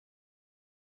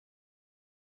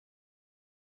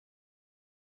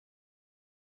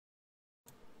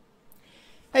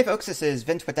Hey folks, this is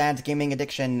Vince with Dad's Gaming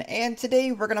Addiction, and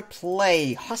today we're gonna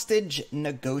play Hostage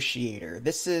Negotiator.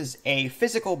 This is a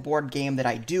physical board game that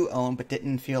I do own, but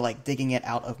didn't feel like digging it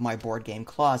out of my board game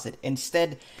closet.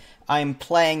 Instead, I'm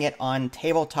playing it on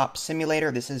Tabletop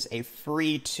Simulator. This is a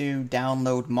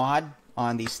free-to-download mod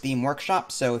on the Steam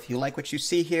Workshop, so if you like what you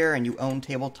see here and you own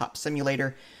Tabletop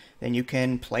Simulator, then you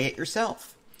can play it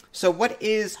yourself. So what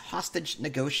is Hostage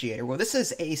Negotiator? Well, this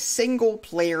is a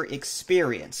single-player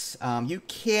experience. You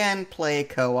can play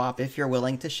co-op if you're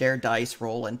willing to share dice,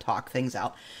 roll, and talk things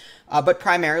out. But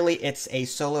primarily, it's a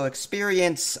solo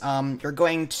experience. You're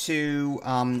going to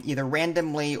either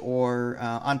randomly or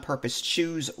on purpose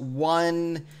choose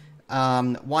one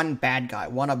bad guy,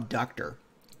 one abductor.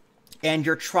 And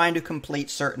you're trying to complete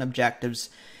certain objectives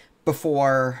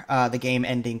before the game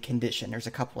ending condition. There's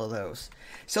a couple of those.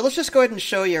 So let's just go ahead and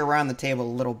show you around the table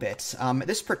a little bit.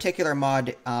 This particular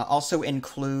mod also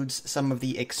includes some of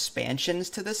the expansions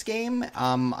to this game.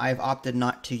 I've opted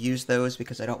not to use those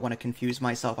because I don't want to confuse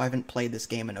myself. I haven't played this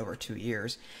game in over 2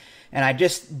 years. And I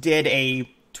just did a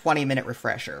 20-minute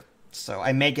refresher. So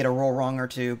I may get a roll wrong or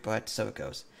two, but so it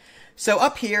goes. So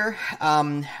up here,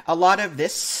 a lot of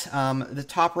this, the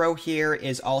top row here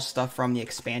is all stuff from the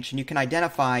expansion. You can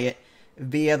identify it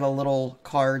via the little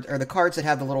card, or the cards that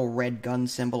have the little red gun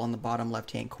symbol on the bottom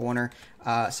left-hand corner.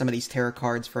 Some of these tarot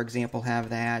cards, for example, have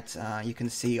that. You can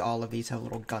see all of these have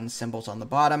little gun symbols on the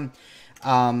bottom.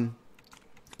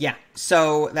 Yeah,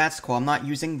 so that's cool. I'm not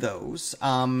using those.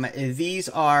 These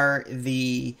are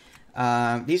the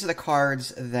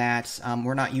cards that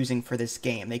we're not using for this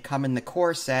game. They come in the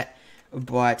core set,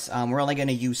 but we're only going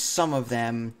to use some of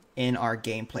them in our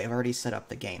gameplay. I've already set up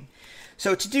the game.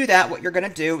 So to do that, what you're going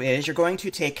to do is you're going to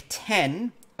take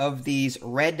 10 of these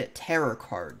red tarot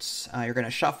cards. You're going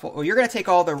to shuffle, or you're going to take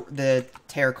all the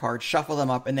tarot cards, shuffle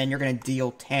them up, and then you're going to deal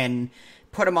 10,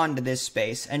 put them onto this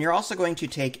space. And you're also going to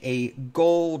take a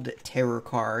gold tarot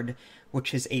card,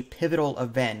 which is a pivotal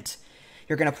event.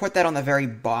 You're going to put that on the very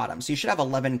bottom. So you should have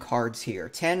 11 cards here.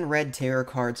 10 red tarot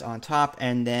cards on top,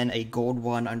 and then a gold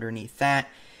one underneath that.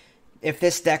 If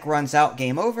this deck runs out,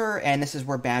 game over, and this is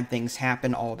where bad things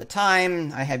happen all the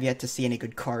time. I have yet to see any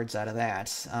good cards out of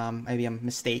that. Maybe I'm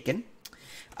mistaken.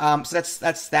 So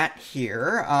that's that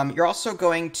here. You're also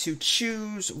going to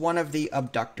choose one of the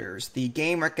abductors. The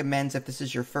game recommends, if this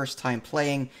is your first time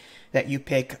playing, that you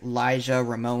pick Elijah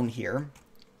Ramon here.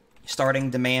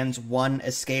 Starting demands 1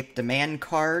 escape demand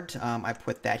card. I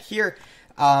put that here.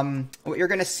 What you're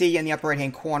going to see in the upper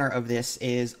right-hand corner of this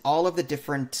is all of the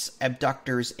different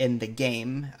abductors in the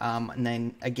game. And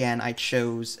then, again, I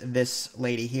chose this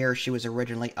lady here. She was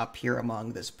originally up here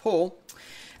among this pool.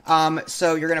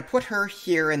 So you're going to put her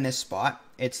here in this spot.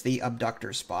 It's the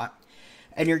abductor spot.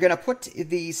 And you're going to put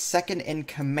the second in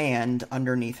command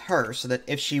underneath her, so that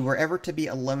if she were ever to be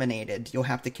eliminated, you'll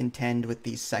have to contend with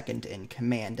the second in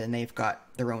command. And they've got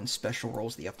their own special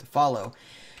rules that you have to follow.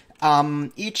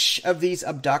 Each of these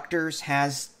abductors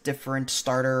has different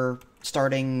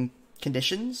starting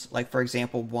conditions. Like, for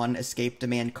example, 1 escape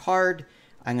demand card.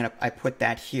 I put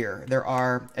that here. There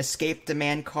are escape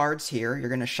demand cards here. You're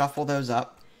going to shuffle those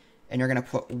up, and you're going to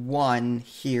put 1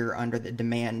 here under the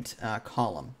demand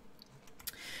column.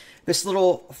 This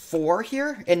little 4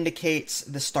 here indicates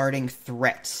the starting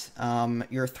threat.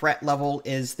 Your threat level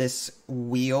is this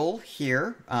wheel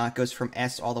here. It goes from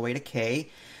S all the way to K.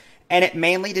 And it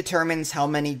mainly determines how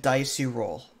many dice you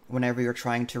roll whenever you're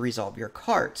trying to resolve your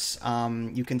cards.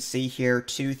 You can see here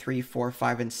 2, 3, 4,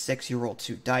 5, and 6, you roll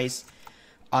 2 dice.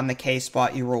 On the K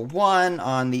spot, you roll 1.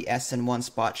 On the S and 1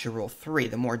 spot, you roll 3.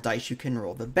 The more dice you can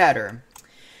roll, the better.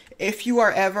 If you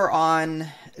are ever on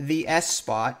the S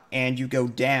spot and you go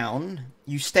down,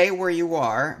 you stay where you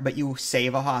are, but you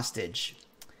save a hostage.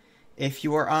 If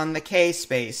you are on the K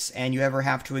space and you ever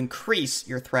have to increase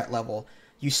your threat level,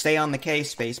 you stay on the K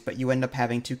space, but you end up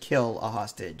having to kill a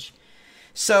hostage.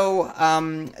 So,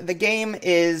 the game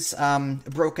is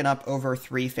broken up over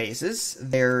 3 phases.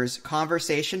 There's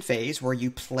conversation phase, where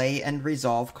you play and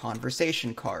resolve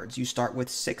conversation cards. You start with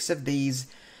 6 of these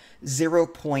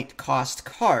 0-point cost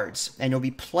cards, and you'll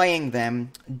be playing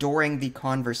them during the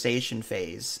conversation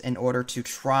phase in order to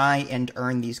try and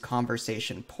earn these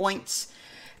conversation points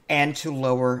and to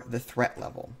lower the threat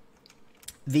level.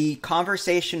 The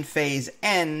conversation phase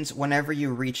ends whenever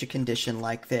you reach a condition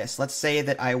like this. Let's say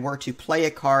that I were to play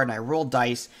a card and I roll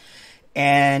dice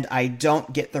and I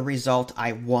don't get the result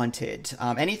I wanted.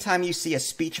 Anytime you see a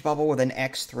speech bubble with an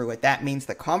X through it, that means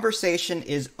the conversation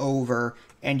is over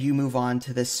and you move on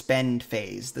to the spend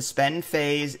phase. The spend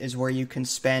phase is where you can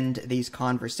spend these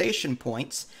conversation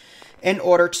points in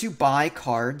order to buy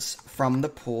cards from the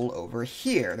pool over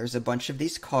here. There's a bunch of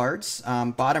these cards.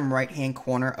 Bottom right-hand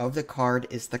corner of the card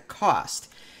is the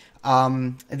cost.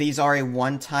 These are a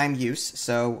one-time use,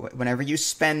 so whenever you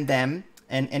spend them,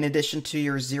 and in addition to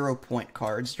your 0-point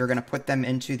cards, you're going to put them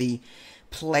into the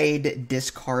played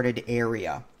discarded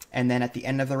area. And then at the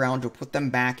end of the round, you'll put them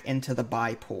back into the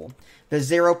buy pool. The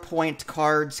 0-point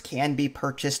cards can be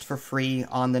purchased for free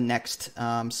on the next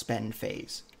spend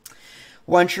phase.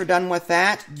 Once you're done with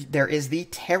that, there is the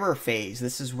terror phase.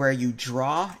 This is where you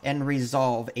draw and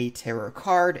resolve a terror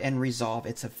card and resolve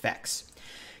its effects.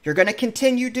 You're going to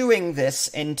continue doing this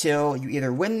until you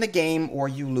either win the game or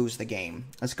you lose the game.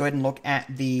 Let's go ahead and look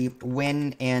at the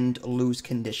win and lose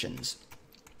conditions.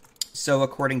 So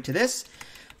according to this,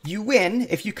 you win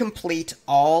if you complete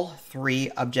all 3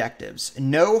 objectives.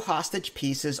 No hostage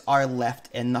pieces are left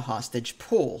in the hostage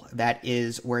pool. That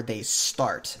is where they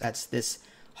start. That's this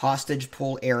hostage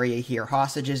pool area here.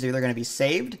 Hostages are either going to be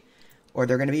saved or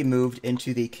they're going to be moved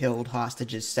into the killed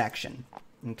hostages section.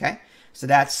 Okay? So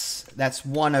that's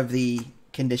one of the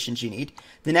conditions you need.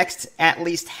 The next, at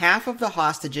least half of the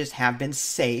hostages have been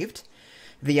saved.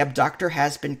 The abductor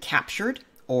has been captured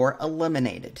or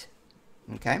eliminated.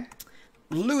 Okay?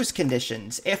 Lose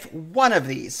conditions. If one of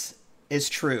these is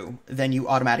true, then you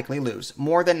automatically lose.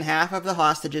 More than half of the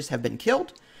hostages have been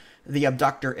killed, the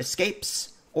abductor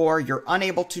escapes, or you're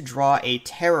unable to draw a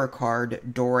terror card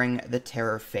during the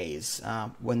terror phase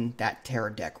when that terror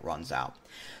deck runs out.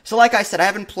 So like I said, I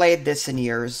haven't played this in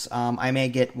years. I may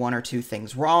get 1 or 2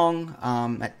 things wrong.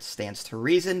 That stands to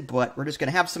reason, but we're just going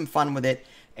to have some fun with it.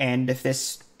 And if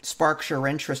this sparks your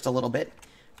interest a little bit,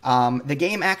 the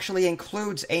game actually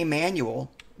includes a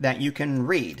manual that you can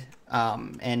read.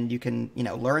 And you can,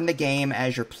 learn the game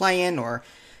as you're playing, or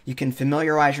you can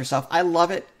familiarize yourself. I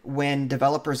love it when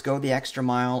developers go the extra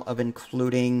mile of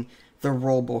including the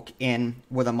rulebook in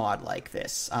with a mod like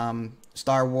this.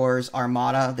 Star Wars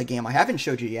Armada, the game I haven't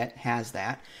showed you yet, has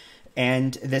that.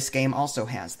 And this game also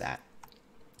has that.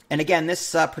 And again,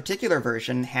 this particular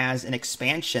version has an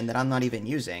expansion that I'm not even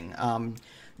using.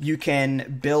 You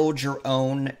can build your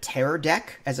own terror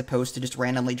deck as opposed to just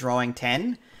randomly drawing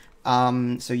 10.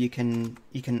 So you can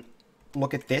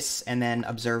look at this and then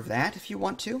observe that if you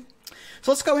want to.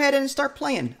 So let's go ahead and start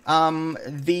playing.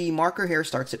 The marker here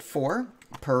starts at 4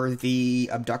 per the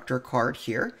abductor card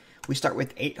here. We start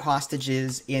with 8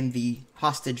 hostages in the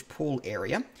hostage pool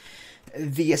area.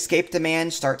 The escape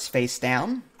demand starts face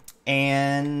down.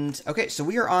 And, okay, so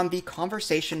we are on the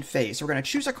conversation phase. So we're going to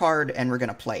choose a card and we're going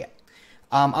to play it.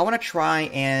 I want to try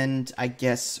and, I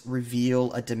guess,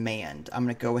 reveal a demand. I'm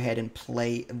going to go ahead and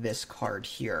play this card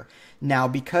here. Now,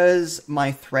 because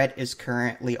my threat is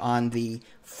currently on the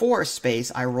 4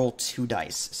 space, I roll 2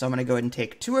 dice. So I'm going to go ahead and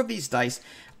take 2 of these dice.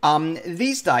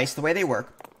 These dice, the way they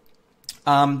work,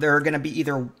 they're going to be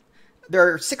they're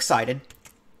 6-sided.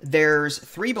 There's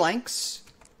 3 blanks.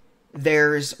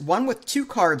 There's 1 with 2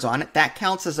 cards on it. That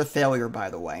counts as a failure, by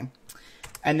the way.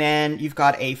 And then you've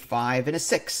got a 5 and a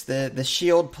 6. The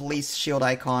shield, police, shield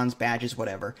icons, badges,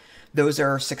 whatever. Those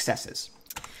are successes.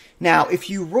 Now, if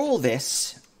you roll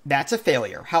this, that's a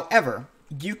failure. However,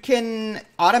 you can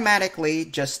automatically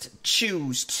just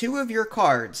choose 2 of your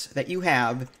cards that you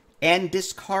have and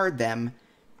discard them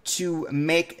to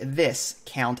make this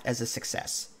count as a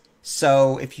success.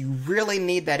 So if you really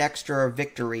need that extra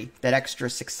victory, that extra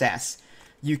success,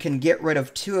 you can get rid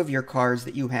of 2 of your cards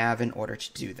that you have in order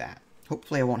to do that.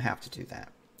 Hopefully I won't have to do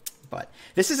that. But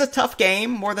this is a tough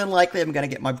game. More than likely I'm going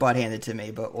to get my butt handed to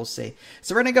me, but we'll see.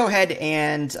 So we're going to go ahead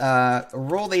and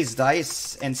roll these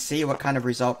dice and see what kind of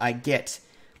result I get.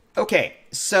 Okay,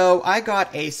 so I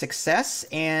got a success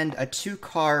and a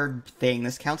 2-card thing.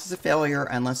 This counts as a failure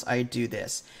unless I do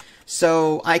this.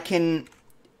 So I can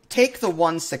take the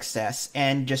 1 success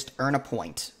and just earn a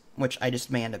point, which I just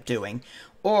may end up doing.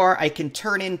 Or I can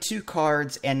turn in 2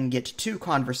 cards and get 2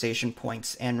 conversation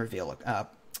points and reveal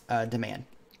a demand.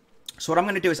 So what I'm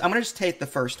going to do is I'm going to just take the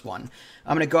first one.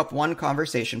 I'm going to go up 1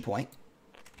 conversation point,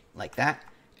 like that.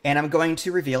 And I'm going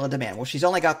to reveal a demand. Well, she's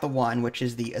only got the 1, which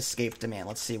is the escape demand.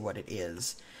 Let's see what it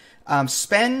is.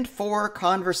 Spend 4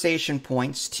 conversation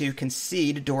points to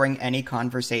concede during any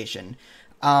conversation.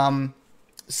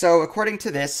 So according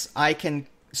to this, I can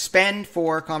spend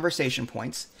 4 conversation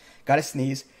points. Gotta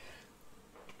sneeze.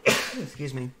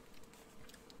 Excuse me.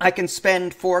 I can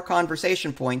spend 4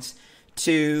 conversation points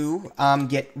to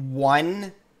get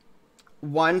one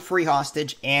free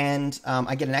hostage, and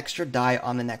I get an extra die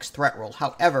on the next threat roll.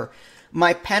 However,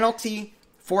 my penalty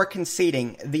for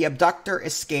conceding, the abductor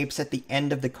escapes at the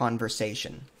end of the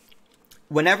conversation.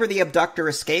 Whenever the abductor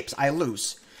escapes, I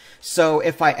lose. So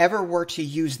if I ever were to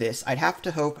use this, I'd have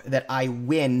to hope that I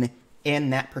win in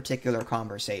that particular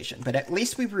conversation. But at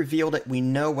least we've revealed it. We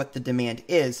know what the demand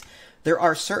is. There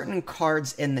are certain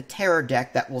cards in the terror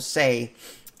deck that will say,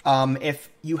 if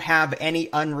you have any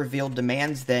unrevealed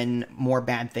demands, then more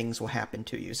bad things will happen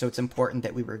to you. So it's important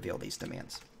that we reveal these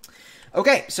demands.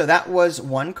 Okay, so that was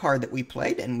one card that we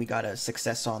played, and we got a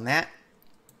success on that.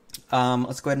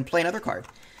 Let's go ahead and play another card.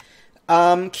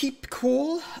 Keep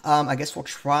cool. I guess we'll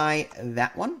try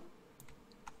that one.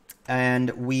 And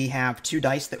we have 2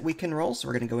 dice that we can roll, so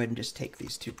we're going to go ahead and just take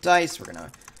these 2 dice. We're going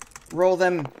to roll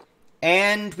them.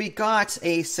 And we got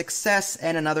a success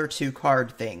and another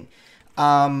 2-card thing.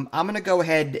 I'm going to go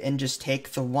ahead and just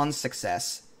take the 1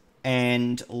 success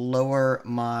and lower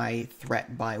my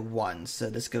threat by 1. So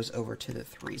this goes over to the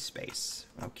 3 space.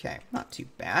 Okay, not too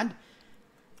bad.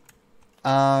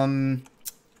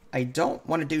 I don't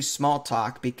want to do small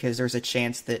talk because there's a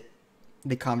chance that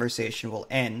the conversation will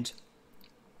end.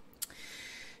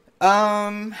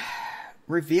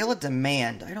 Reveal a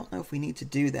demand. I don't know if we need to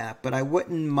do that, but I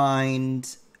wouldn't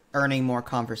mind earning more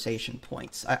conversation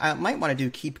points. I might want to do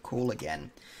keep cool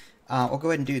again. We'll go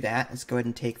ahead and do that. Let's go ahead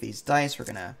and take these dice. We're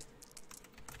going to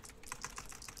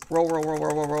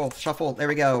roll, shuffle. There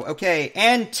we go. Okay,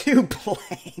 and 2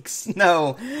 blanks.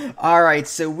 No. All right,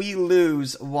 so we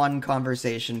lose 1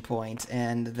 conversation point,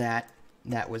 and that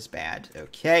was bad.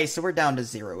 Okay, so we're down to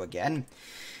 0 again.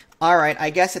 All right, I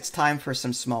guess it's time for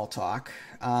some small talk.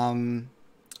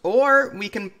 Or we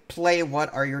can play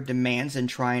what are your demands and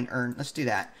try and earn. Let's do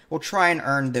that. We'll try and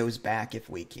earn those back if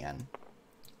we can.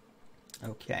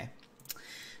 Okay.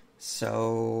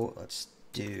 So let's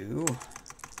do...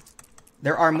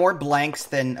 There are more blanks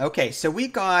than... Okay, so we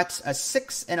got a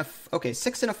 6 and a... Okay,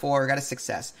 6 and a 4. We got a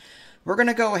success. We're going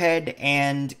to go ahead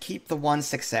and keep the 1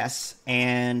 success,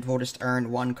 and we'll just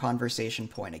earn 1 conversation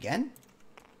point again.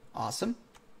 Awesome.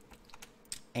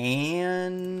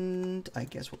 And I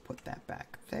guess we'll put that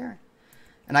back there.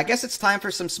 And I guess it's time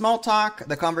for some small talk.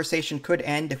 The conversation could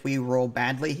end if we roll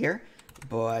badly here,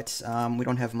 but we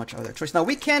don't have much other choice. Now,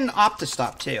 we can opt to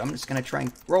stop, too. I'm just going to try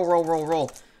and roll.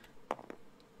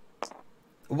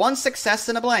 1 success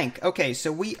and a blank. Okay, so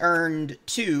we earned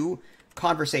 2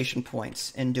 conversation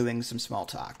points in doing some small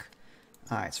talk.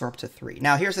 All right, so we're up to 3.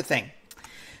 Now, here's the thing.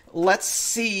 Let's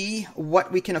see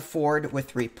what we can afford with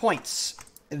 3 points.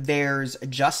 There's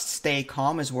just stay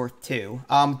calm is worth 2.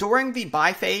 During the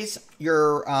buy phase,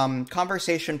 your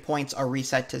conversation points are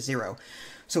reset to 0.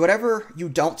 So whatever you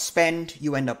don't spend,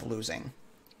 you end up losing.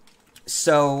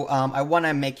 So I want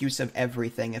to make use of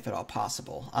everything if at all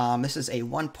possible. This is a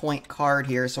 1-point card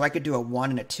here, so I could do a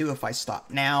 1 and a 2 if I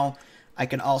stop now. I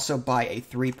can also buy a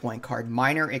 3-point card,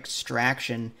 Minor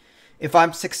Extraction. If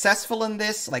I'm successful in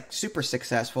this, like super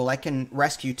successful, I can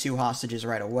rescue 2 hostages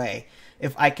right away.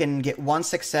 If I can get 1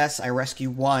 success, I rescue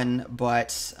 1,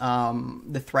 but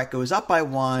the threat goes up by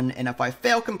 1, and if I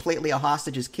fail completely, a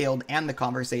hostage is killed and the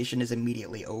conversation is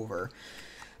immediately over.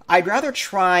 I'd rather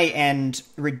try and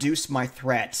reduce my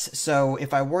threats, so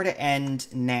if I were to end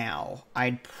now,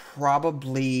 I'd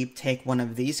probably take one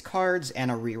of these cards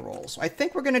and a reroll. So I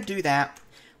think we're going to do that.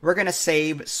 We're going to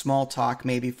save small talk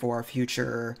maybe for a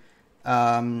future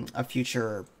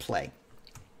play.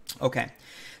 Okay,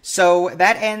 so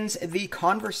that ends the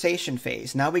conversation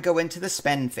phase. Now we go into the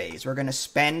spend phase. We're going to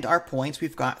spend our points.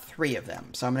 We've got 3 of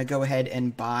them. So I'm going to go ahead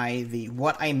and buy the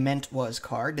What I Meant Was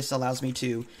card. This allows me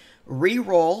to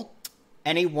re-roll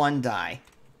any 1 die,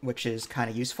 which is kind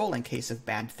of useful in case of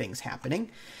bad things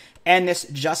happening. And this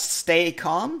Just Stay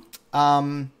Calm.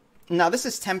 Now, this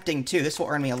is tempting, too. This will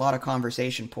earn me a lot of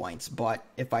conversation points, but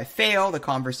if I fail, the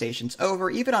conversation's over.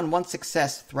 Even on 1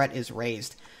 success, threat is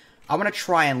raised. I want to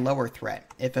try and lower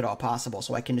threat, if at all possible,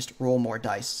 so I can just roll more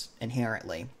dice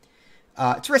inherently.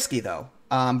 It's risky, though,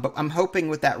 but I'm hoping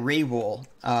with that re-roll,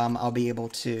 I'll be able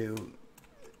to,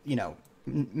 you know,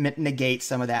 negate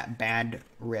some of that bad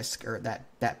risk or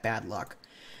that bad luck.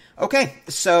 Okay,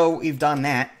 so we've done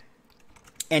that.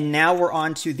 And now we're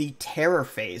on to the terror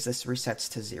phase. This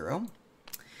resets to 0.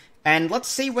 And let's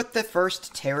see what the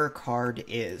first terror card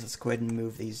is. Let's go ahead and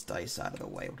move these dice out of the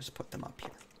way. We'll just put them up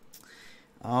here.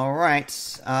 All right.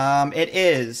 It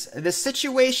is. The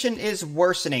situation is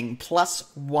worsening.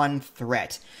 +1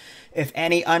 threat. If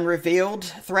any unrevealed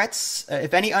threats,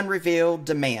 if any unrevealed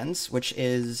demands, which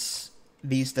is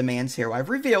these demands here, well, I've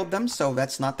revealed them, so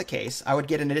that's not the case. I would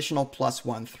get an additional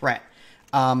 +1 threat.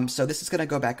 So this is going to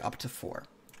go back up to 4.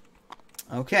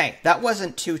 Okay, that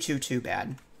wasn't too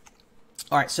bad.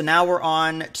 All right, so now we're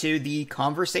on to the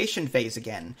conversation phase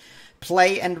again.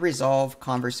 Play and resolve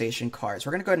conversation cards.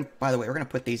 We're going to go ahead and, by the way, we're going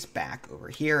to put these back over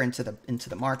here into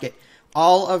the market.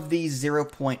 All of these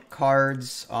 0-point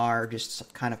cards are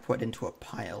just kind of put into a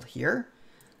pile here.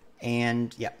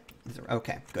 And, yeah,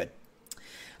 okay, good.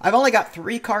 I've only got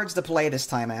 3 cards to play this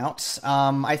time out.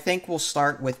 I think we'll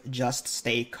start with Just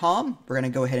Stay Calm. We're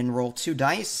going to go ahead and roll 2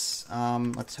 dice.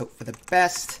 Let's hope for the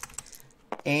best.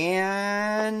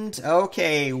 And,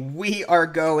 okay, we are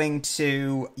going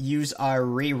to use our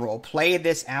reroll. Play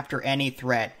this after any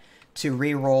threat to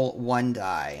reroll 1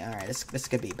 die. Alright, this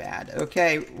could be bad.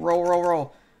 Okay,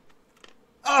 roll.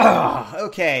 Ugh!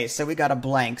 Okay, so we got a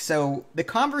blank. So the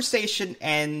conversation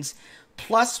ends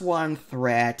 +1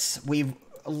 threat. We've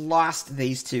lost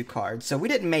these 2 cards, so we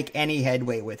didn't make any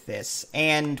headway with this,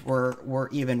 and we're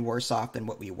even worse off than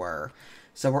what we were.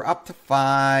 So we're up to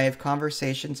 5.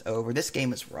 Conversation's over. This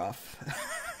game is rough.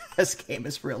 This game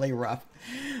is really rough.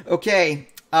 Okay,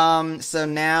 so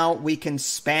now we can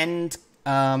spend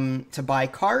to buy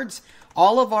cards.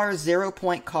 All of our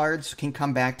 0-point cards can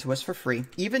come back to us for free.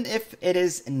 Even if it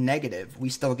is negative, we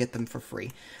still get them for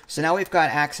free. So now we've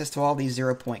got access to all these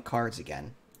 0-point cards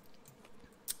again.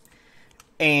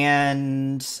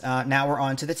 And now we're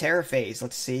on to the terror phase.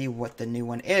 Let's see what the new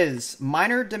one is.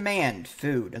 Minor demand,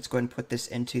 food. Let's go ahead and put this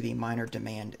into the minor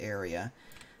demand area.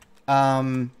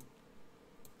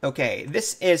 Okay,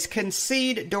 this is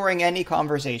concede during any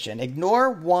conversation. Ignore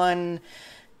one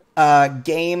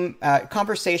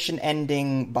conversation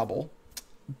ending bubble.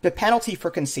 The penalty for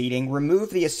conceding,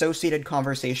 remove the associated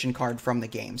conversation card from the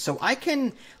game. So I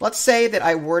can, let's say that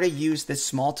I were to use this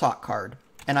small talk card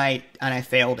and I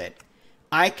failed it.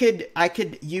 I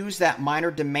could use that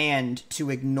minor demand to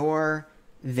ignore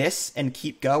this and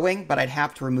keep going, but I'd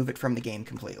have to remove it from the game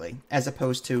completely, as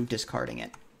opposed to discarding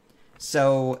it.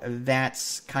 So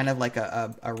that's kind of like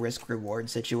a risk-reward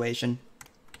situation.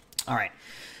 All right.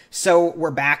 So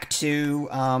we're back to,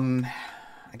 I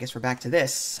guess we're back to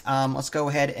this. Let's go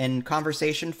ahead and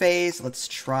conversation phase. Let's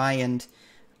try and,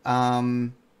 I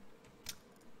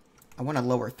want to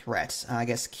lower threats. I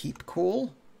guess keep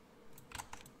cool.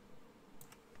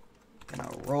 Gonna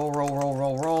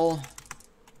roll.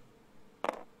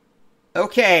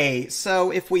 Okay,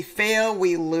 so if we fail,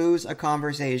 we lose a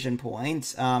conversation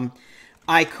point.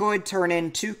 I could turn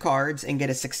in 2 cards and get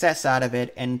a success out of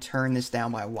it and turn this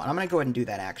down by 1. I'm going to go ahead and do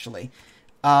that, actually.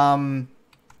 I'm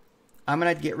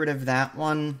going to get rid of that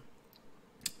one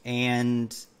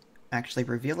and actually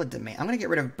reveal a demand. I'm going to get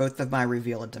rid of both of my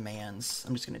reveal a demands.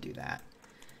 I'm just going to do that.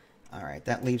 All right,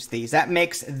 that leaves these. That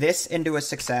makes this into a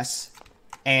success,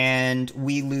 and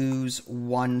we lose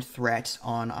 1 threat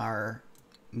on our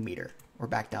meter. We're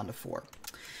back down to 4.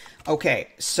 Okay,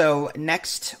 so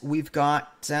next we've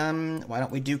got, why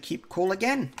don't we do keep cool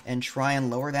again and try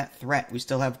and lower that threat. We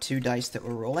still have 2 dice that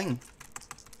we're rolling.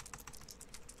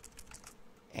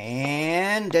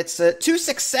 And it's 2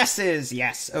 successes,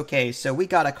 yes. Okay, so we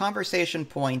got a conversation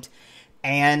point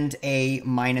and a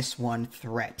 -1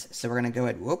 threat. So we're going to go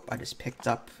ahead, whoop, I just picked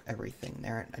up everything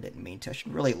there. I didn't mean to, I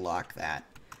should really lock that.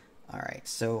 All right,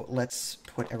 so let's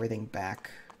put everything back.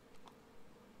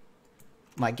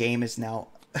 My game is now...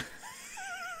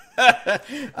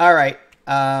 All right.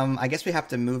 I guess we have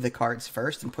to move the cards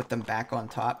first and put them back on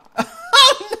top.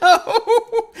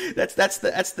 Oh no!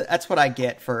 That's what I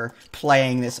get for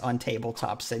playing this on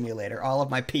Tabletop Simulator. All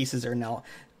of my pieces are now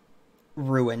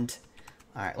ruined.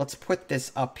 All right, let's put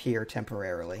this up here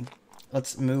temporarily.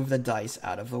 Let's move the dice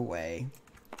out of the way.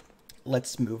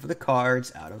 Let's move the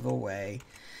cards out of the way.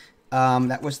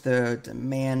 That was the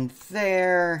demand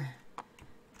there.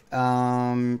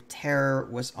 Terror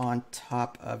was on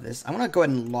top of this. I'm going to go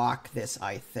ahead and lock this,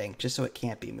 I think, just so it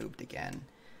can't be moved again.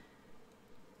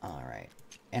 All right.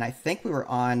 And I think we were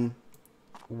on...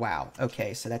 Wow.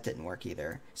 Okay, so that didn't work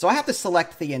either. So I have to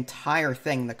select the entire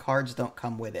thing. The cards don't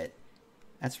come with it.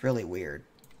 That's really weird.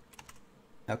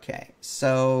 Okay,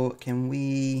 so can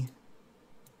we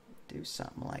do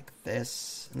something like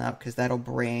this? No, because that'll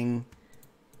bring...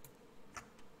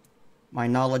 My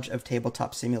knowledge of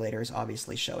Tabletop Simulator is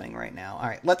obviously showing right now. All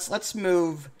right, let's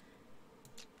move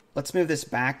this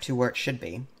back to where it should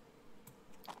be.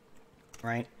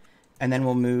 Right? And then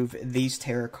we'll move these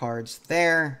terror cards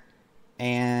there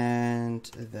and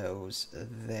those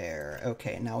there.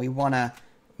 Okay, now we want to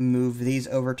move these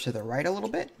over to the right a little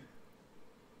bit.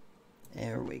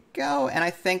 There we go. And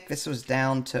I think this was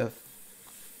down to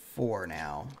 4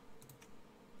 now.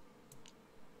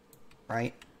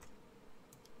 Right?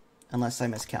 Unless I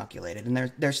miscalculated.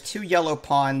 And there's 2 yellow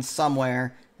pawns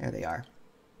somewhere. There they are.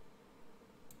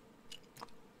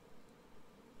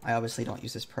 I obviously don't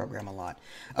use this program a lot.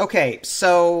 Okay,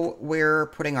 so we're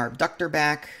putting our abductor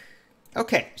back.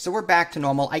 Okay, so we're back to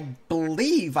normal. I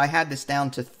believe I had this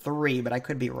down to 3, but I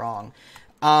could be wrong.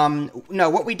 No,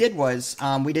 what we did was,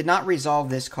 we did not resolve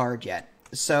this card yet.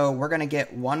 So we're going to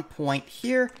get 1 point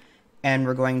here, and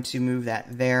we're going to move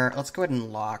that there. Let's go ahead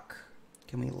and lock.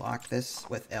 Can we lock this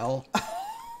with L?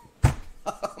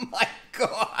 Oh my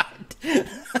god!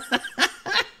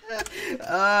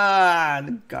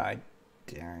 God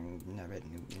darn.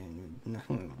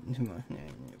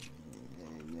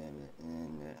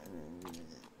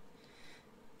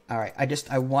 Alright,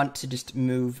 I want to just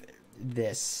move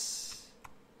this.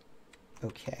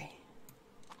 Okay.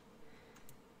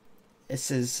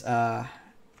 This is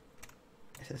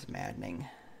maddening.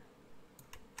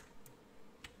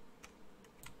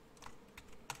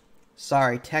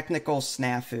 Sorry, technical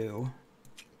snafu.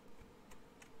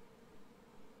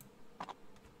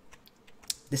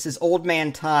 This is old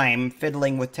man time,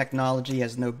 fiddling with technology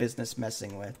has no business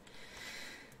messing with.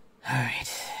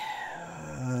 Alright.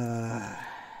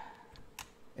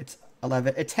 It's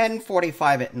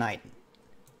 10:45 at night.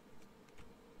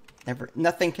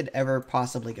 Nothing could ever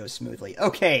possibly go smoothly.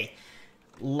 Okay.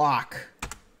 Lock.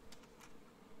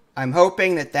 I'm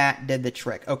hoping that did the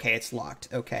trick. Okay, it's locked.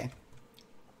 Okay.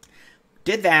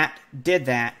 Did that,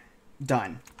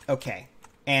 done. Okay.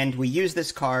 And we use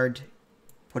this card,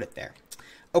 put it there.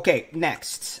 Okay,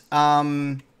 next.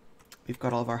 We've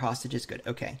got all of our hostages, good.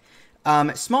 Okay.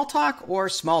 Small talk or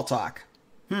small talk?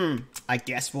 I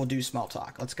guess we'll do small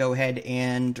talk. Let's go ahead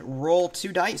and roll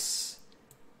 2 dice.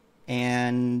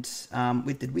 And,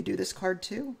 did we do this card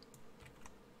too?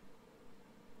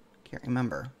 Can't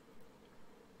remember.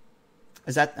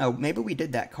 Is that, oh, maybe we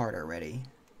did that card already.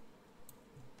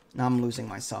 Now I'm losing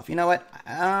myself. You know what?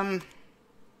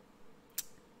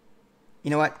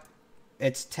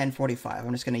 It's 10:45.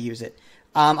 I'm just going to use it.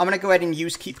 I'm going to go ahead and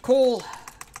use Keep Cool.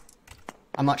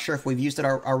 I'm not sure if we've used it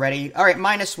already. All right,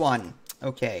 -1.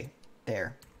 Okay,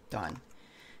 there. Done.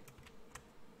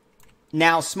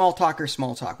 Now, small talk or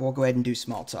small talk. We'll go ahead and do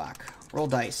small talk. Roll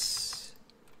dice.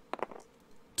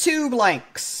 2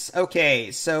 blanks.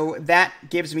 Okay, so that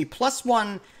gives me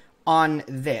 +1 on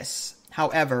this.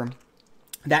 However,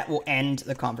 that will end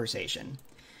the conversation.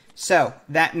 So,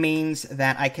 that means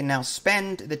that I can now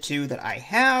spend the 2 that I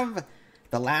have.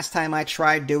 The last time I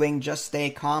tried doing Just Stay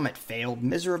Calm, it failed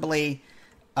miserably.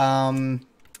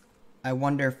 I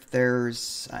wonder if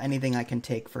there's anything I can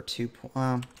take for 2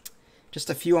 points. Just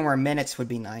a few more minutes would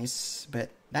be nice, but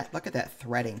look at that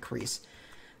threat increase.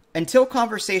 Until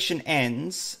conversation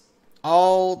ends,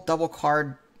 all double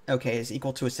card, okay, is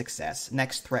equal to a success.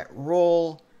 Next threat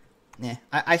roll.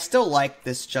 I still like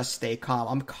this Just Stay Calm.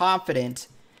 I'm confident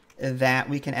that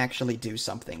we can actually do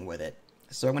something with it.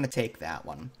 So I'm going to take that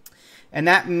one. And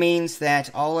that means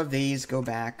that all of these go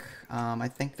back. I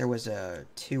think there was a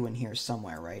 2 in here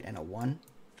somewhere, right? And a 1.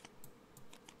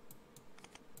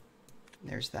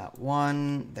 There's that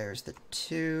 1. There's the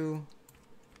 2.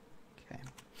 Okay.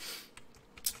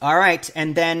 All right.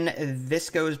 And then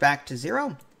this goes back to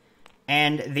 0.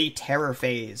 And the terror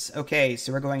phase. Okay,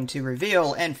 so we're going to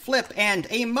reveal and flip and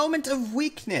a moment of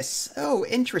weakness. Oh,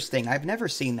 interesting. I've never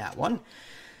seen that one.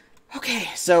 Okay,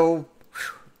 so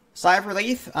sigh of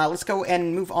relief. Let's go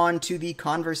and move on to the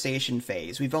conversation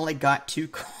phase. We've only got 2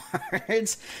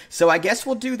 cards, so I guess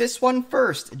we'll do this one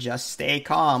first. Just stay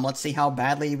calm. Let's see how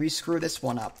badly we screw this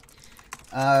one up.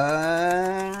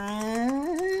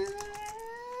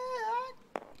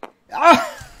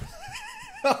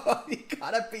 Oh, you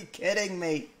gotta be kidding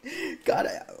me.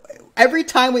 Every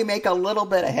time we make a little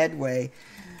bit of headway.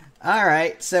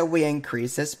 Alright, so we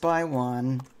increase this by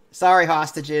 1. Sorry,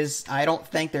 hostages. I don't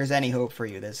think there's any hope for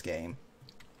you this game.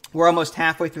 We're almost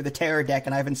halfway through the terror deck,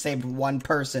 and I haven't saved 1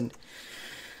 person.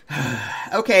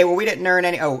 Okay, well, we didn't earn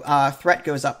any... Oh, threat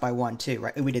goes up by 1, too,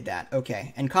 right? We did that.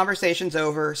 Okay, and conversation's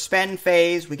over. Spend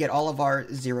phase. We get all of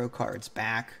our 0 cards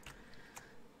back.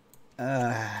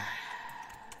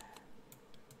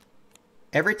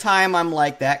 Every time I'm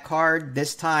like, that card,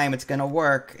 this time it's gonna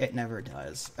work. It never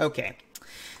does. Okay.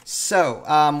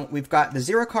 So, we've got the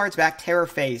 0 cards back, terror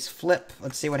phase, flip.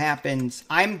 Let's see what happens.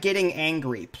 I'm getting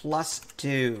angry,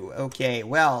 +2. Okay,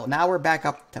 well, now we're back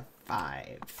up to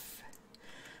 5.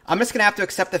 I'm just gonna have to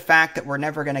accept the fact that we're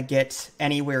never gonna get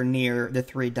anywhere near the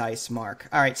 3 dice mark.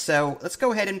 Alright, so let's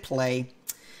go ahead and play.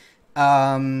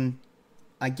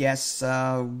 I guess,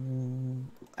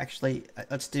 actually,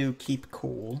 let's do Keep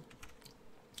Cool.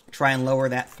 Try and lower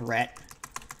that threat.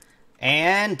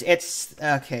 And it's...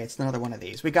 Okay, it's another one of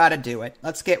these. We gotta do it.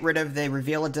 Let's get rid of the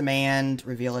reveal a demand.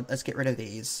 Reveal it. Let's get rid of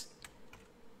these.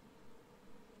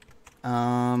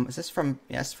 Is this from...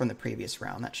 Yes, from the previous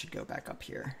round. That should go back up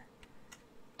here.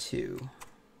 2.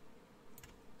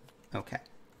 Okay.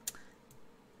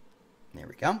 There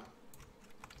we go.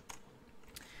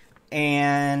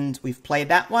 And we've played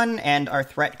that one, and our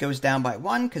threat goes down by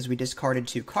 1 because we discarded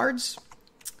 2 cards.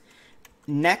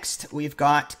 Next, we've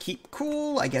got Keep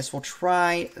Cool. I guess we'll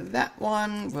try that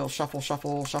one. We'll shuffle,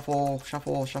 shuffle, shuffle,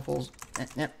 shuffle, shuffle.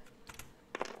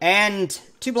 And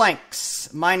 2 blanks.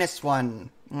 -1.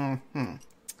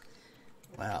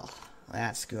 Well,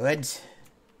 that's good.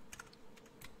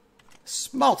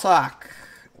 Small talk.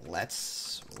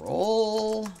 Let's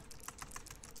roll.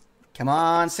 Come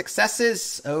on,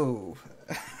 successes. Oh.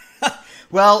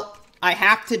 Well, I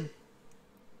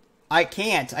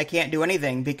can't do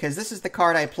anything because this is the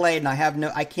card I played and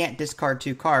I can't discard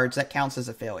 2 cards. That counts as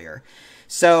a failure.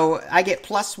 So I get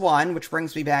 +1, which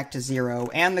brings me back to 0,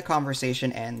 and the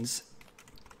conversation ends.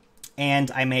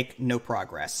 And I make no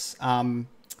progress.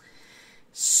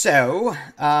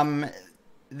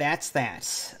 That's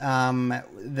that.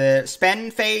 The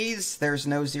spend phase, there's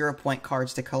no 0-point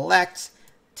cards to collect.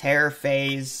 Terror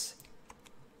phase.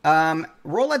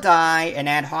 Roll a die and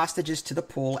add hostages to the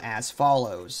pool as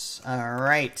follows.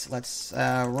 Alright, let's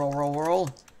roll.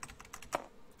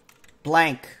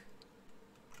 Blank.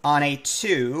 On a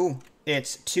 2,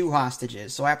 it's 2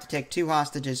 hostages. So I have to take 2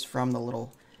 hostages from the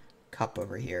little cup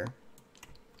over here.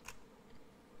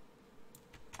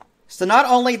 So not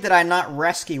only did I not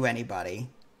rescue anybody,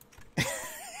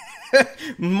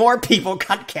 more people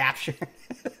got captured.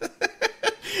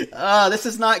 This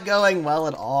is not going well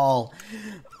at all.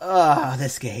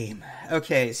 This game.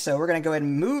 Okay, so we're going to go ahead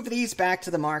and move these back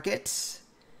to the market.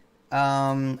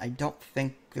 I don't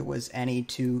think there was any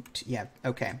yeah,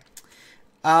 okay.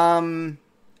 So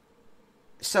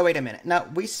wait a minute. No,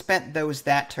 we spent those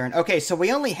that turn. Okay, so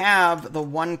we only have the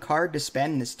 1 card to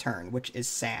spend this turn, which is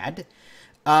sad.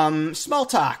 Small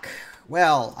talk.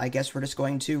 Well, I guess we're just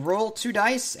going to roll 2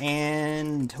 dice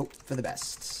and hope for the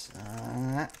best.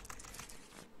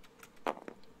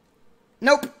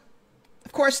 Nope.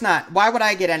 Of course not. Why would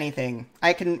I get anything?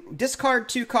 I can discard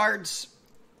 2 cards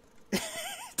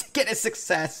to get a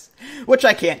success, which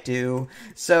I can't do.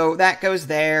 So that goes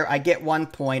there. I get 1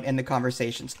 point and the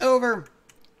conversation's over.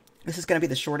 This is going to be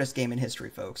the shortest game in history,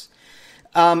 folks.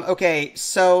 Okay,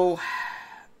 so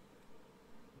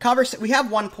we have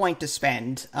 1 point to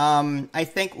spend. I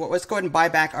think let's go ahead and buy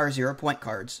back our 0-point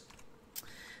cards.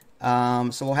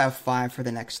 So we'll have 5 for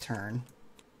the next turn.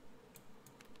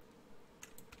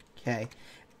 Okay,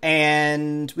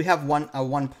 and we have a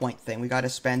 1-point thing. We got to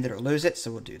spend it or lose it,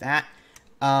 so we'll do that.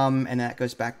 And that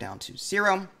goes back down to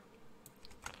 0.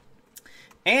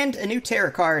 And a new terror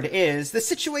card is The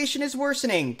Situation is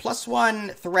Worsening.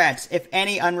 +1 threat. If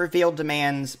any unrevealed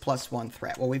demands, +1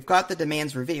 threat. Well, we've got the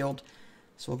demands revealed,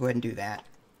 so we'll go ahead and do that.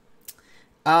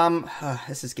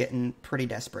 This is getting pretty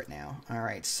desperate now.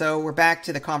 Alright, so we're back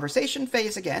to the conversation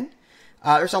phase again.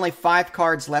 There's only 5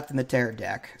 cards left in the terror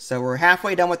deck, so we're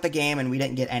halfway done with the game and we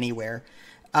didn't get anywhere.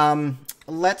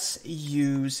 Let's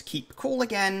use Keep Cool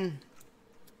again.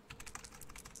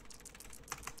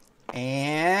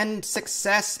 And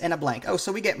success and a blank. Oh,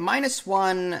 so we get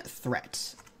 -1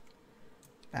 threat.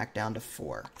 Back down to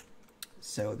 4.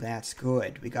 So that's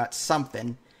good. We got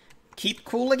something. Keep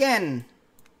Cool again.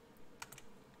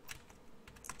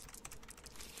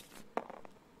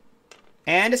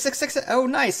 And a success. Oh,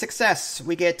 nice. Success.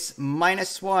 We get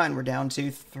 -1. We're down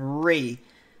to 3.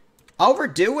 All we're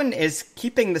doing is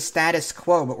keeping the status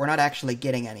quo, but we're not actually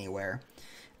getting anywhere.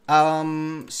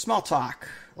 Small talk.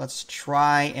 Let's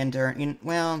try and earn...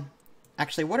 Well,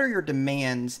 actually, what are your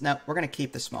demands? No, we're going to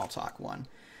keep the small talk one.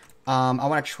 I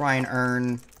want to try and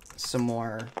earn some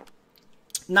more.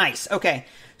 Nice. Okay.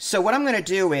 So what I'm going to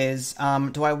do is,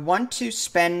 do I want to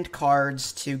spend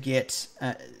cards to get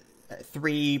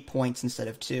 3 points instead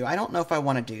of 2? I don't know if I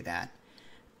want to do that.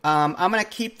 I'm going to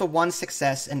keep the 1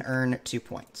 success and earn 2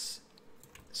 points.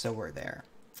 So we're there.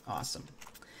 Awesome.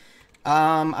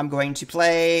 I'm going to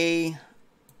play...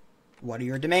 What are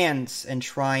your demands? And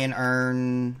try and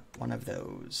earn one of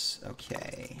those.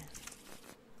 Okay.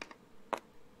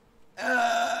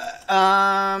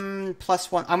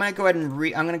 +1. I'm gonna go ahead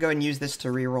and use this to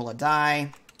re-roll a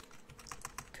die.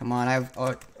 Come on, I have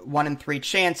a 1 in 3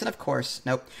 chance, and of course,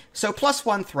 nope. So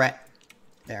 +1 threat.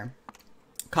 There.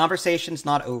 Conversation's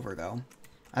not over though.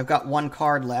 I've got 1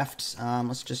 card left.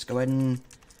 Let's just go ahead and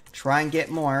try and get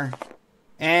more.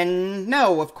 And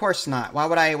no, of course not. Why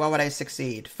would I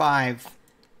succeed? 5.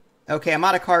 Okay, I'm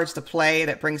out of cards to play.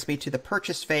 That brings me to the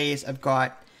purchase phase. I've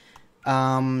got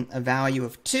a value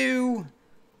of 2.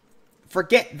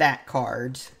 Forget that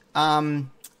card.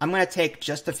 I'm going to take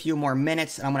just a few more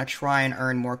minutes, and I'm going to try and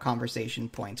earn more conversation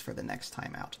points for the next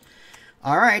time out.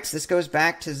 Alright, so this goes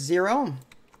back to 0,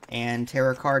 and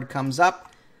terror card comes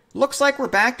up. Looks like we're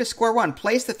back to square one.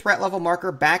 Place the threat level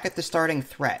marker back at the starting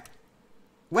threat.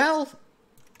 Well,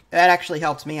 that actually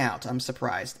helped me out. I'm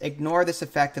surprised. Ignore this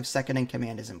effect if second in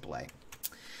command is in play.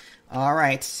 All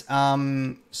right.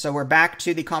 So we're back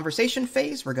to the conversation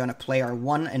phase. We're going to play our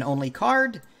one and only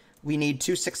card. We need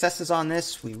 2 successes on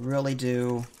this. We really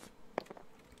do.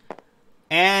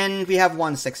 And we have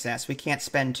 1 success. We can't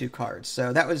spend 2 cards.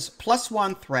 So that was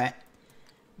 +1 threat,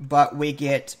 but we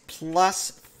get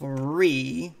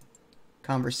 +3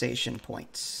 conversation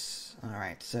points. All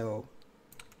right. So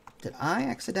did I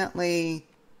accidentally...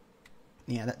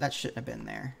 Yeah, that shouldn't have been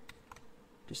there.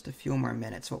 Just a few more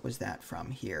minutes. What was that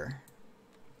from here?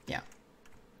 Yeah.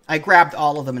 I grabbed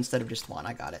all of them instead of just 1.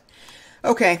 I got it.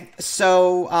 Okay,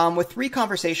 so with 3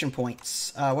 conversation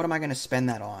points, what am I going to spend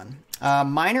that on?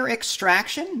 Minor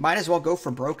extraction? Might as well go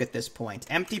for broke at this point.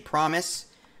 Empty promise.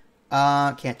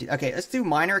 Can't do... Okay, let's do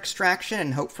minor extraction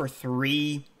and hope for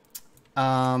 3.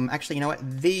 Actually, you know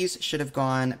what? These should have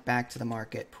gone back to the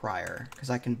market prior, because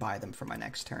I can buy them for my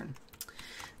next turn.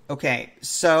 Okay,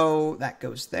 so that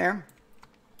goes there.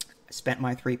 I spent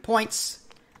my 3 points.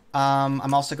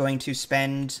 I'm also going to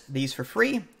spend these for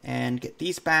free and get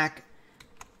these back.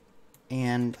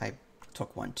 And I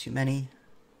took 1 too many.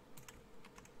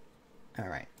 All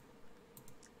right.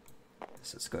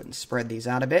 So let's go ahead and spread these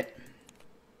out a bit.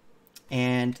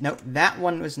 And nope, that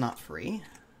one was not free.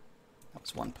 That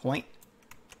was 1 point.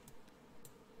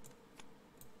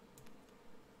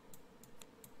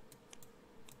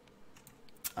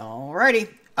 Alrighty.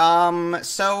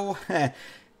 So,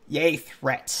 yay,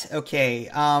 threat. Okay,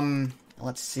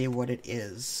 let's see what it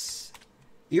is.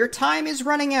 Your time is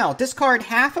running out. Discard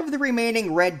half of the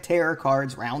remaining red terror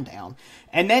cards round down,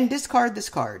 and then discard this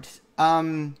card.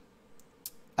 You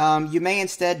may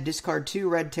instead discard 2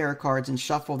 red terror cards and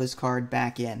shuffle this card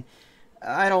back in.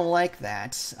 I don't like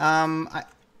that.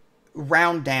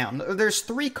 Round down. There's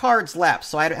 3 cards left,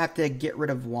 so I'd have to get rid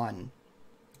of 1.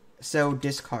 So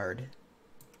discard.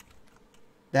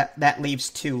 That leaves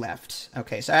 2 left.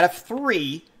 Okay, so out of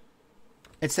 3,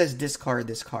 it says discard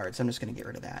this card, so I'm just going to get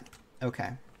rid of that. Okay.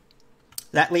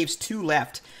 That leaves 2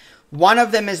 left. One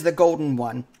of them is the golden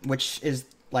one, which is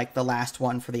like the last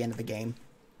one for the end of the game.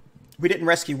 We didn't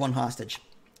rescue 1 hostage.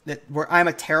 I'm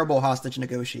a terrible hostage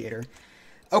negotiator.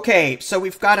 Okay, so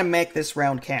we've got to make this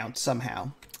round count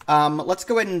somehow. Let's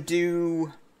go ahead and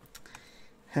do...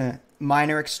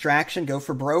 minor extraction, go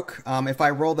for broke. If I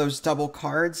roll those double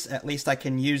cards, at least I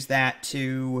can use that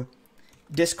to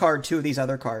discard 2 of these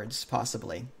other cards,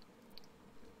 possibly.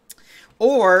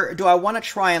 Or do I want to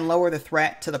try and lower the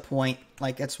threat to the point,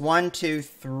 like it's 1, 2,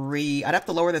 3. I'd have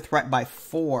to lower the threat by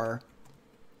 4,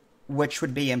 which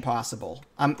would be impossible.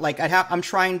 I'm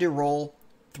trying to roll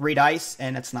 3 dice,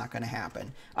 and it's not going to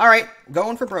happen. All right,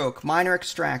 going for broke. Minor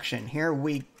extraction. Here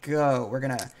we go. We're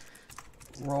going to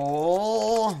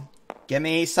roll. Give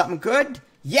me something good.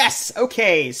 Yes!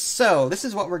 Okay, so this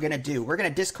is what we're going to do. We're going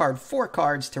to discard 4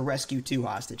 cards to rescue 2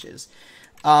 hostages.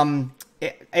 Even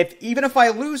if I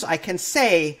lose, I can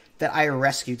say that I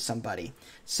rescued somebody.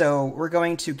 So we're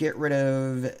going to get rid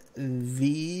of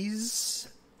these.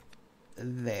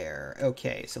 There.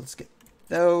 Okay, so let's get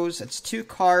those. It's 2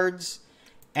 cards,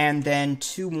 and then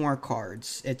 2 more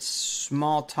cards. It's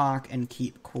small talk and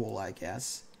keep cool, I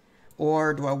guess.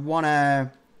 Or do I want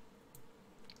to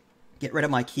get rid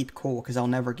of my keep cool, because I'll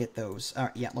never get those.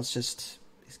 Yeah, let's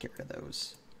get rid of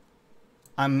those.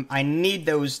 I need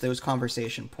those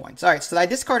conversation points. All right, so I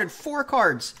discarded 4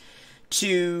 cards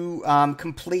to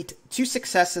complete 2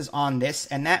 successes on this,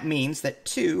 and that means that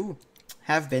 2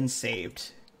 have been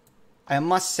saved. I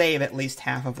must save at least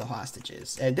half of the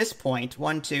hostages. At this point,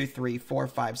 1, 2, 3, 4,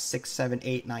 5, 6, 7,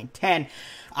 8, 9, 10.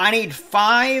 I need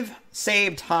 5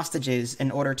 saved hostages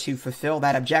in order to fulfill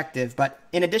that objective, but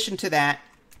in addition to that,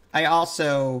 I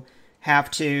also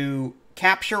have to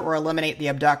capture or eliminate the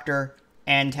abductor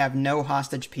and have no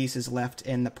hostage pieces left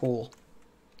in the pool.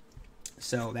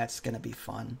 So that's going to be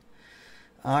fun.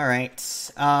 All right.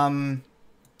 So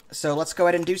let's go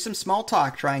ahead and do some small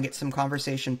talk, try and get some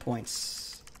conversation points.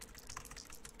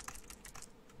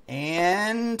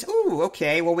 And, ooh,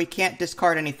 okay, well, we can't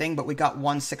discard anything, but we got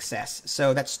 1 success.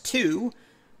 So that's 2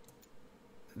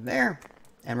 there.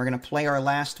 And we're going to play our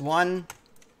last one.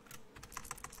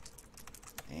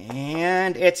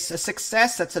 And it's a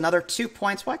success. That's another 2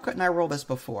 points. Why couldn't I roll this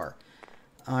before?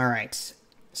 All right.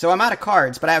 So I'm out of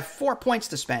cards, but I have 4 points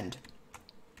to spend.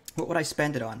 What would I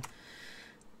spend it on?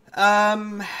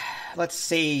 Let's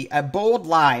see. A bold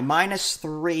lie,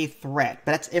 -3 threat.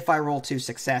 But that's if I roll 2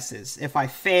 successes. If I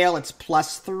fail, it's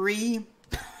 +3.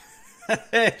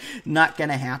 Not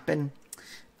gonna happen.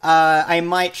 I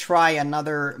might try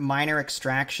another minor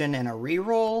extraction and a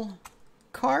reroll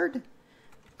card.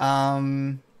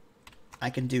 I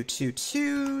can do 2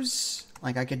 2s.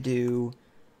 Like, I could do...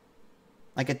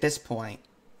 Like, at this point,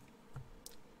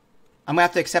 I'm going to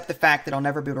have to accept the fact that I'll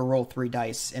never be able to roll 3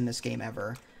 dice in this game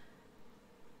ever.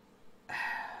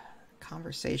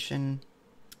 Conversation.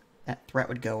 That threat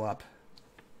would go up.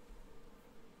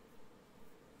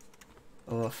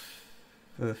 Oof.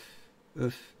 Oof.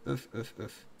 Oof. Oof. Oof.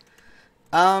 Oof.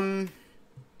 I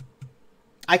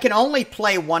can only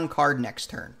play 1 card next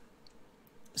turn.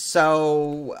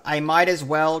 So, I might as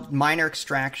well minor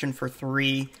extraction for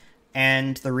 3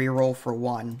 and the reroll for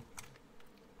 1.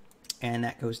 And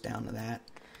that goes down to that.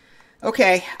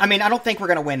 Okay, I mean, I don't think we're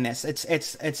going to win this.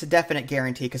 It's a definite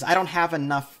guarantee, because I don't have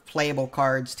enough playable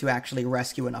cards to actually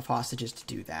rescue enough hostages to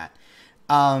do that.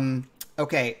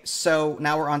 Okay, so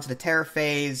now we're on to the terror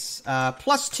phase.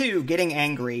 +2, getting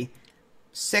angry.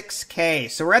 6K.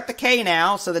 So we're at the K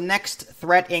now, so the next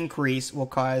threat increase will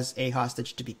cause a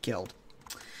hostage to be killed.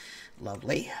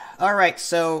 Lovely. Alright,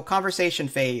 so conversation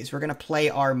phase. We're going to play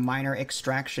our minor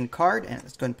extraction card, and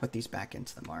let's go ahead and put these back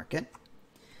into the market.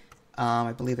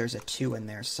 I believe there's a 2 in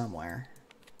there somewhere.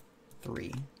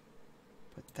 3.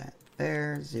 Put that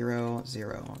there. 0,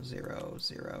 0, 0,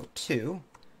 0, 2.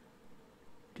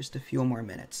 Just a few more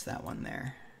minutes, that one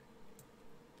there.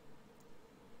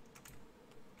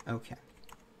 Okay.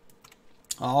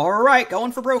 Alright,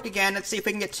 going for broke again. Let's see if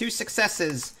we can get 2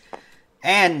 successes.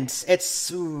 And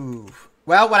it's... Ooh.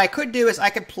 Well, what I could do is I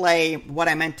could play what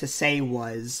I meant to say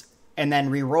was, and then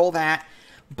re-roll that.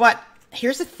 But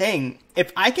here's the thing.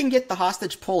 If I can get the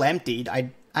hostage pool emptied,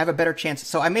 I have a better chance.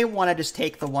 So I may want to just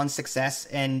take the 1 success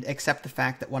and accept the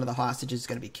fact that one of the hostages is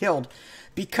going to be killed,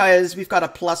 because we've got a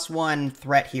 +1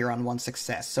 threat here on 1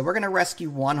 success. So we're going to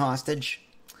rescue 1 hostage,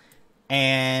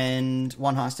 and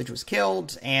 1 hostage was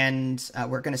killed, and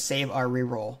we're going to save our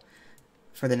reroll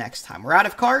for the next time. We're out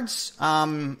of cards,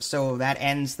 so that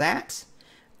ends that.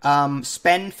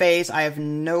 Spend phase, I have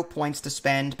no points to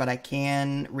spend, but I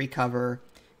can recover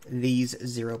these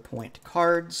 0-point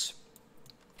cards.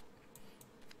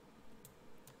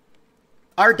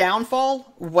 Our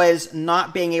downfall was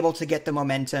not being able to get the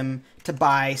momentum to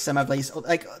buy some of these.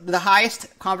 Like, the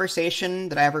highest conversation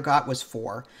that I ever got was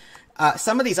 4.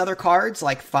 Some of these other cards,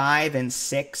 like 5 and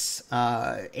 6,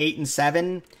 8 and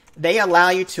 7, they allow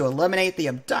you to eliminate the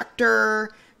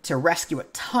abductor, to rescue a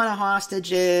ton of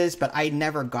hostages, but I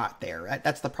never got there.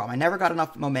 That's the problem. I never got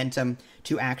enough momentum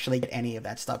to actually get any of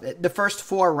that stuff. The first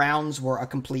 4 rounds were a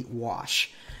complete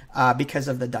wash because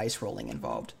of the dice rolling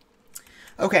involved.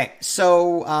 Okay,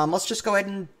 so let's just go ahead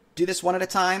and do this one at a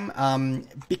time.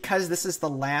 Because this is the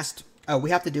last... Oh,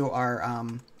 we have to do our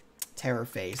terror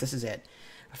phase. This is it.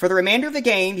 For the remainder of the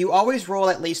game, you always roll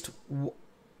at least...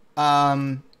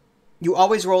 You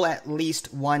always roll at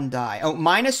least 1 die. Oh,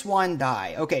 -1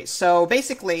 die. Okay, so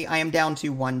basically, I am down to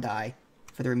 1 die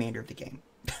for the remainder of the game.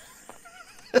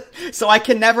 So I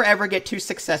can never, ever get 2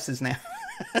 successes now.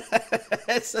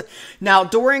 Now,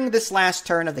 during this last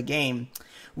turn of the game,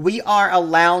 we are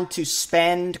allowed to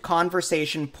spend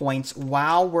conversation points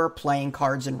while we're playing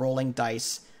cards and rolling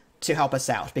dice to help us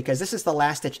out, because this is the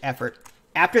last-ditch effort.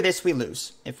 After this, we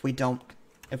lose if we don't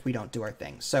do our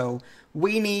thing. So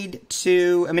we need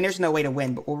to... I mean, there's no way to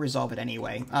win, but we'll resolve it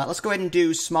anyway. Let's go ahead and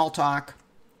do small talk,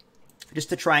 just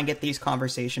to try and get these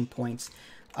conversation points.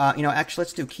 You know, actually,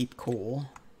 let's do keep cool.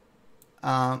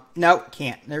 No,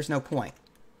 can't. There's no point.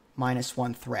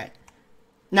 -1 threat.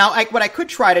 Now, what I could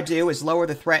try to do is lower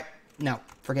the threat. No,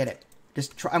 forget it.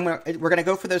 Just try. We're gonna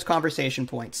go for those conversation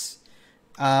points.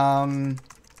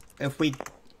 If we...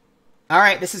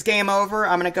 Alright, this is game over.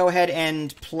 I'm going to go ahead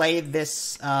and play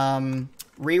this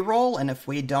reroll, and if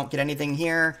we don't get anything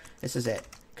here, this is it,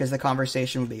 because the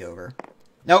conversation will be over.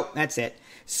 Nope, that's it.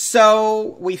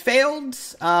 So, we failed.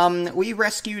 We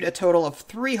rescued a total of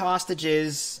 3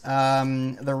 hostages.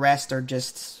 The rest are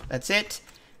just... That's it.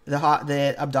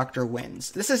 The abductor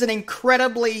wins. This is an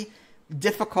incredibly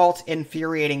difficult,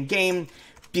 infuriating game,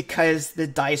 because the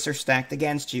dice are stacked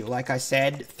against you. Like I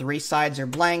said, 3 sides are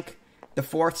blank. The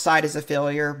 4th side is a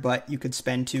failure, but you could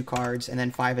spend 2 cards, and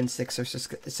then 5 and 6 are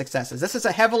successes. This is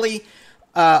a heavily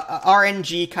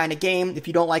RNG kind of game. If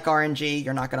you don't like RNG,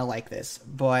 you're not going to like this.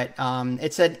 But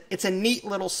it's a neat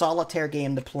little solitaire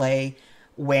game to play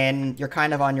when you're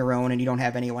kind of on your own and you don't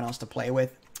have anyone else to play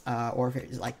with. Or if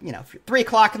it's like, you know, if you're 3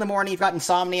 o'clock in the morning, you've got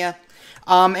insomnia.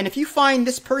 And if you find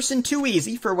this person too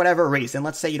easy for whatever reason,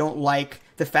 let's say you don't like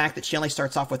the fact that she only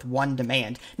starts off with 1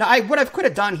 demand. Now, what I could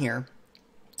have done here...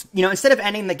 You know, instead of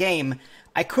ending the game,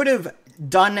 I could have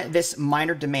done this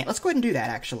minor demand. Let's go ahead and do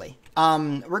that, actually.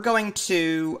 We're going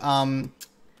to...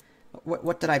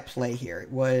 what did I play here?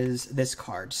 It was this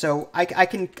card. So I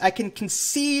can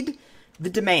concede the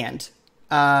demand.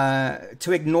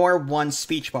 to ignore one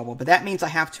speech bubble, but that means I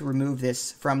have to remove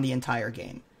this from the entire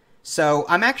game. So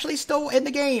I'm actually still in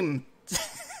the game.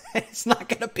 It's not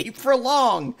going to be for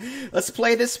long. Let's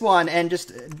play this one and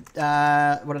just,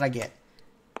 what did I get?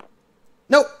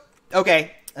 Nope.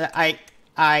 Okay.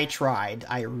 I tried.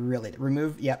 I really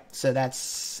remove. Yep. So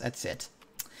that's it.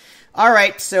 All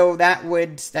right. So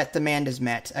that demand is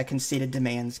met. A conceded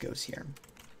demands goes here.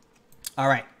 All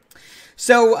right.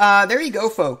 So there you go,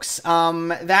 folks.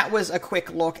 That was a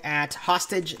quick look at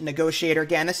Hostage Negotiator.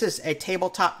 Again, this is a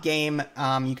tabletop game.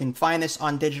 You can find this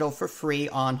on digital for free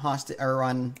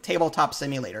on Tabletop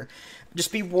Simulator.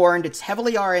 Just be warned, it's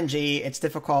heavily RNG. It's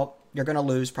difficult. You're going to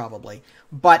lose probably.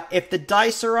 But if the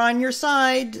dice are on your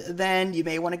side, then you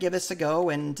may want to give this a go,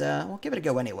 and we'll give it a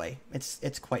go anyway.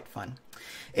 It's quite fun.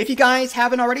 If you guys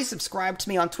haven't already, subscribe to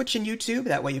me on Twitch and YouTube.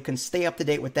 That way you can stay up to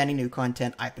date with any new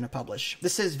content I'm going to publish.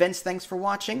 This is Vince. Thanks for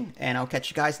watching, and I'll catch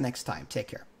you guys next time. Take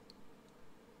care.